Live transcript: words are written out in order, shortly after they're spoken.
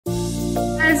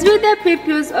As with the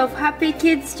pupils of Happy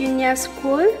Kids Junior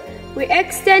School, we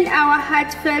extend our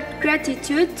heartfelt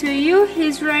gratitude to you,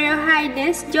 His Royal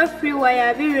Highness Geoffrey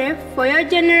Wayabire, for your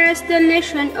generous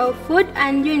donation of food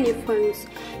and uniforms.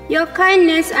 Your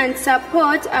kindness and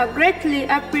support are greatly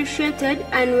appreciated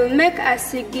and will make a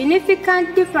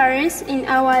significant difference in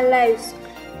our lives.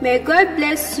 May God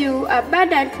bless you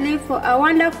abundantly for a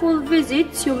wonderful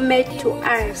visit you made to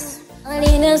us.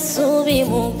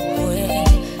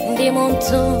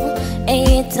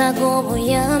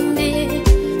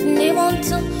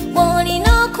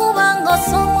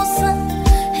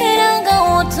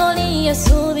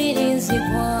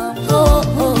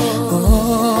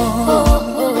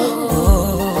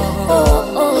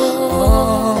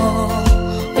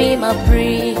 Be my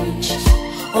bridge.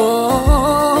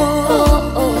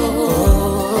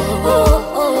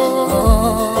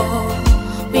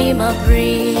 Be my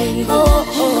bridge.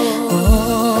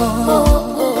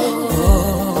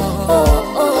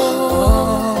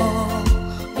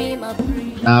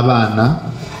 Abaana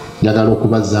njagala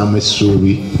okubazaamu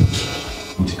essuubi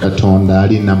nti Katonda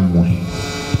ali nammwe,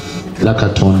 era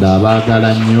Katonda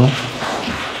abaagala nnyo,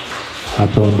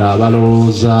 Katonda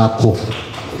abalowoozaako,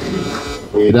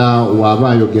 era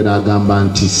waba ayogera agamba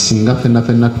nti singa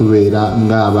ffenna tubeera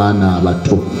ng'abaana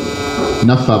abato,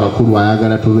 naffe abakulu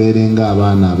ayagala tubeere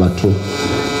ng'abaana abato.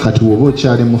 Kati woba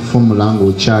okyali mu fomula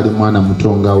ng'okyali mwana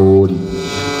muto nga wooli,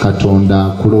 Katonda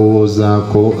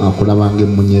akulowoozaako, akulaba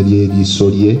ng'emmunye ly'eriiso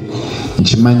lye.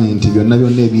 Nkimanyi nti byonna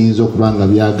ebiyinza okuba nga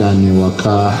byagaanye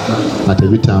ewaka nga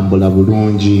tebitambula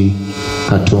bulungi,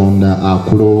 Katonda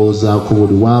akulowoozaako.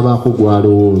 Buli waabaako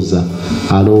gw'alowooza,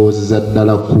 alowoozeza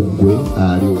ddala ku ggwe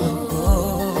aliwo.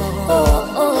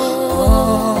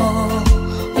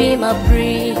 Be my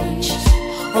bridge.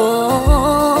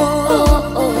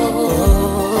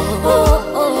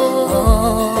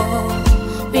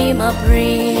 Be my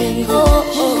bridge.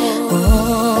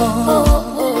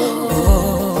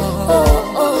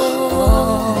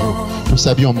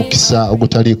 Tusabye omukisa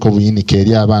ogutaliiko buyinike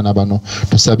eri abaana bano,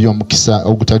 tusabye omukisa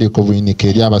ogutaliiko buyinike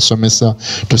eri abasomesa,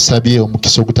 tusabye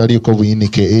omukisa ogutaliiko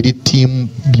buyinike eri ttiimu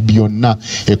byonna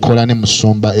ekola ne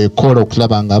Musumba, ekola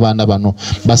okulaba nga abaana bano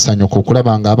basanyuka,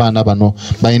 okulaba nga abaana bano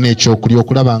balina ekyokulya,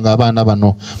 okulaba nga abaana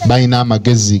bano balina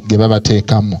amagezi ge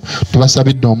babateekamu.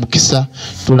 Tubasabidde omukisa,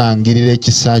 tulangirira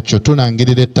ekisa kyo,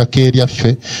 tulangirira ettaka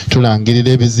eryaffe,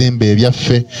 tulangirira ebizimbe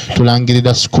ebyaffe,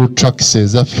 tulangirira school trucks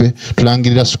ezaffe,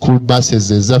 tulangirira school buses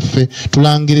ezaffe,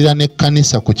 tulangirira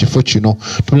n'ekkanisa ku kifo kino,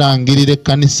 tulangirira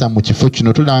ekkanisa mu kifo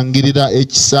kino, tulangirira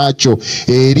ekisa kyo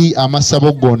eri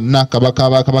amasabo gonna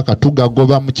kabaka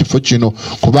tugagoba mu kifo kino,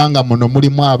 kubanga muno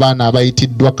mulimu abaana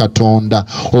abayitiddwa Katonda.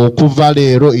 Okuva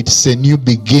leero, it's a new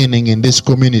beginning in this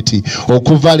community.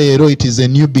 Okuva leero, it is a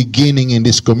new beginning in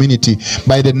this community.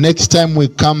 By the next time we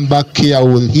come back here,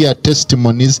 we will hear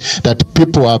testimonies that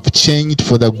people have changed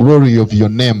for the glory of your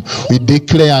name. We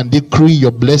declare and decree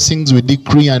your blessings. We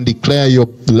decree and declare your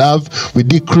love. We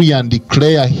decree and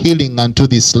declare healing unto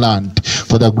this land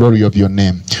for the glory of your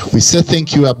name. We say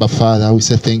thank you, Abba Father. We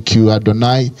say thank you,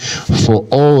 Adonai, for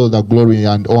all the glory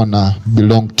and honor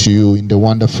belong to you. In the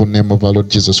wonderful name of our Lord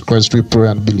Jesus Christ, we pray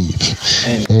and believe.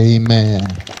 Amen.